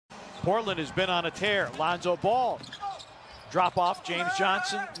Portland has been on a tear. Lonzo Ball. Drop off, James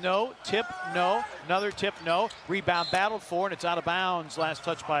Johnson, no. Tip, no. Another tip, no. Rebound battled for, and it's out of bounds. Last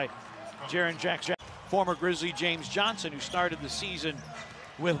touch by Jaren Jackson. Former Grizzly James Johnson, who started the season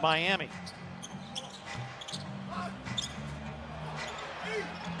with Miami.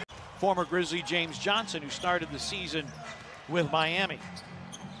 Former Grizzly James Johnson, who started the season with Miami.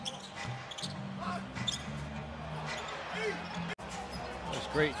 That's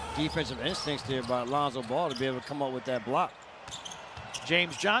great defensive instincts there by Lonzo Ball to be able to come up with that block.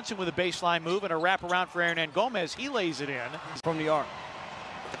 James Johnson with a baseline move and a wraparound for Hernan Gomez. He lays it in. From the arc.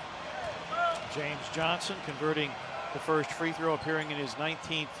 James Johnson converting the first free throw, appearing in his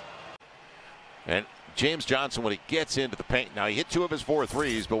 19th. And James Johnson, when he gets into the paint, now he hit 2 of his 4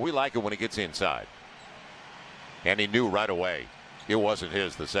 threes, but we like it when he gets inside. And he knew right away it wasn't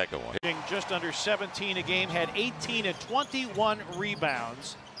his, the second one. Just under 17 a game, had 18 and 21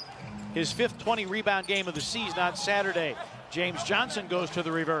 rebounds. His 5th 20-rebound game of the season on Saturday. James Johnson goes to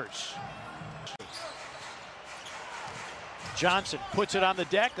the reverse. Johnson puts it on the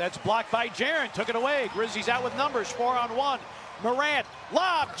deck. That's blocked by Jaren. Took it away. Grizzlies out with numbers, 4-on-1. Morant,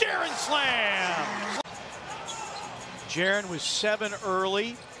 lob, Jaren slam. Jaren was 7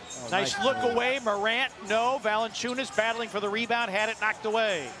 early. Nice look away. Morant, no. Valanciunas battling for the rebound, had it knocked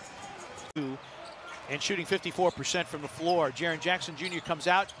away. And shooting 54% from the floor. Jaren Jackson Jr. comes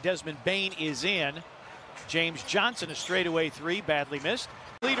out. Desmond Bane is in. James Johnson, a straightaway 3, badly missed.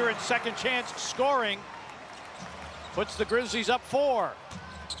 Leader in second chance scoring. Puts the Grizzlies up 4.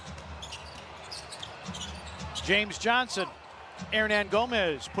 James Johnson, Hernan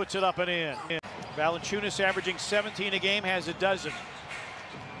Gomez puts it up and in. Valanciunas averaging 17 a game, has a dozen.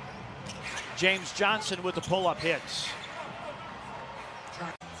 James Johnson with the pull-up hits.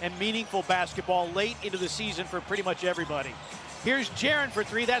 And meaningful basketball late into the season for pretty much everybody. Here's Jaren for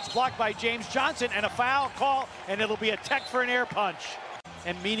 3. That's blocked by James Johnson, and a foul call, and it'll be a tech for an air punch.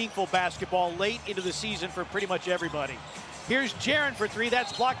 And meaningful basketball late into the season for pretty much everybody. Here's Jaren for 3.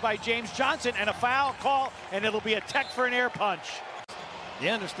 That's blocked by James Johnson, and a foul call, and it'll be a tech for an air punch. They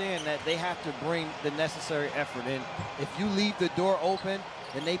understand that they have to bring the necessary effort in. If you leave the door open,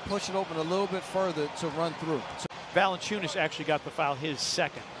 then they push it open a little bit further to run through. Valanciunas actually got the foul, his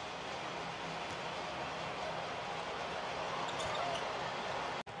second.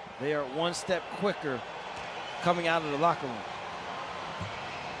 They are one step quicker coming out of the locker room.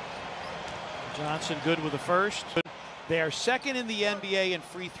 Johnson good with the first. They are second in the NBA in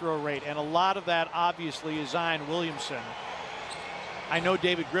free throw rate, and a lot of that obviously is Zion Williamson. I know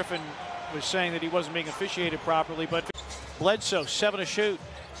David Griffin was saying that he wasn't being officiated properly, but Bledsoe, 7 to shoot.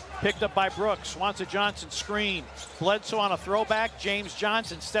 Picked up by Brooks. Wants a Johnson screen. Bledsoe on a throwback. James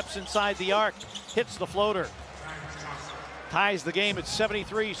Johnson steps inside the arc. Hits the floater. Ties the game at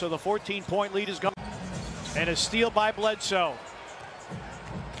 73, so the 14-point lead is gone. And a steal by Bledsoe.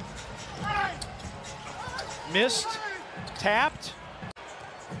 Missed. Tapped.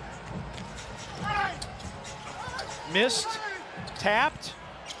 Missed. Tapped.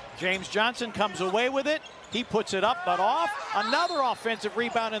 James Johnson comes away with it. He puts it up, but off. Another offensive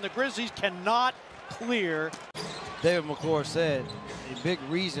rebound, and the Grizzlies cannot clear. David McClure said a big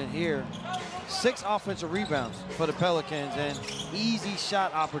reason here, 6 offensive rebounds for the Pelicans and easy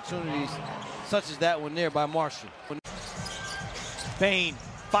shot opportunities such as that one there by Marshall. Bane,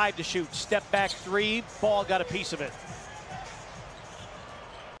 5 to shoot. Step back 3. Ball got a piece of it.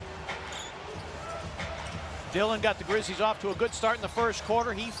 Dillon got the Grizzlies off to a good start in the first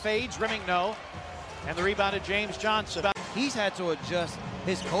quarter. He fades, rimming no. And the rebound to James Johnson. He's had to adjust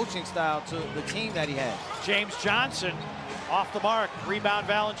his coaching style to the team that he has. James Johnson off the mark. Rebound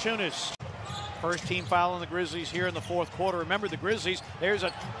Valanciunas. First team foul on the Grizzlies here in the fourth quarter. Remember the Grizzlies, there's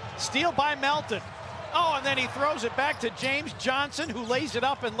a steal by Melton. Oh, and then he throws it back to James Johnson, who lays it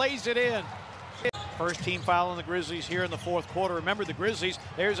up and lays it in. First team foul on the Grizzlies here in the fourth quarter. Remember the Grizzlies,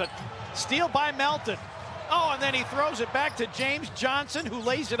 there's a steal by Melton. Oh, and then he throws it back to James Johnson, who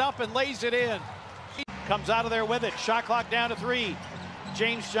lays it up and lays it in. Comes out of there with it. Shot clock down to 3.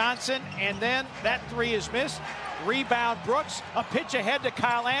 James Johnson, and then that 3 is missed. Rebound Brooks. A pitch ahead to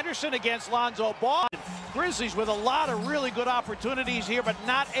Kyle Anderson against Lonzo Ball. Grizzlies with a lot of really good opportunities here, but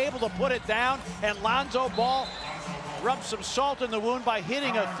not able to put it down. And Lonzo Ball rubs some salt in the wound by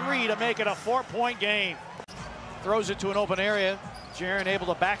hitting a 3 to make it a 4-point game. Throws it to an open area. Jaren able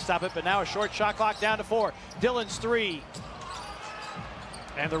to backstop it, but now a short shot clock down to 4. Dillon's 3.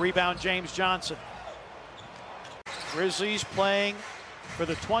 And the rebound, James Johnson. Grizzlies playing for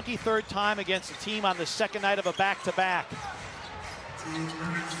the 23rd time against a team on the second night of a back-to-back.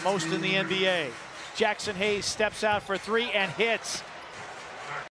 Most in the NBA. Jackson Hayes steps out for 3 and hits.